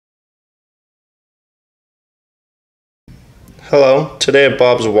Hello, today at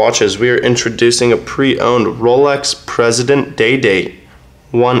Bob's Watches we are introducing a pre-owned Rolex President Day-Date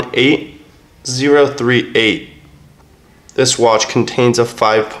 18038. This watch contains a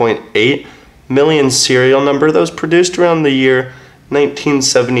 5.8 million serial number that was produced around the year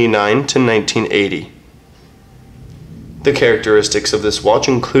 1979 to 1980. The characteristics of this watch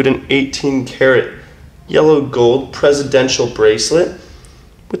include an 18-karat yellow gold presidential bracelet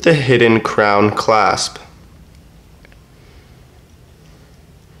with a hidden crown clasp.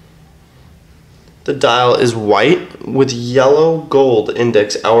 The dial is white with yellow gold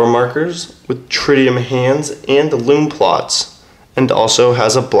index hour markers with tritium hands and lume plots, and also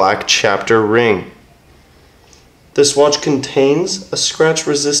has a black chapter ring. This watch contains a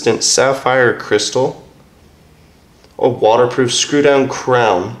scratch-resistant sapphire crystal, a waterproof screw-down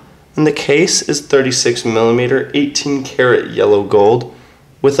crown, and the case is 36mm 18-karat yellow gold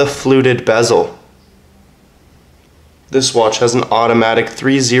with a fluted bezel. This watch has an automatic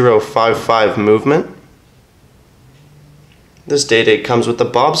 3055 movement. This Day-Date comes with the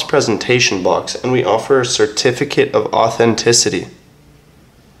Bob's presentation box, and we offer a certificate of authenticity.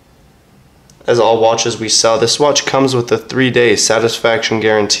 As all watches we sell, this watch comes with a 3-day satisfaction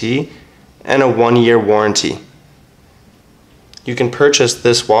guarantee and a 1-year warranty. You can purchase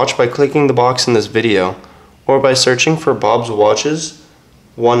this watch by clicking the box in this video or by searching for Bob's Watches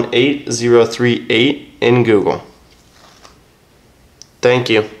 18038 in Google.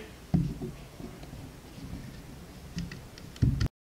 Thank you.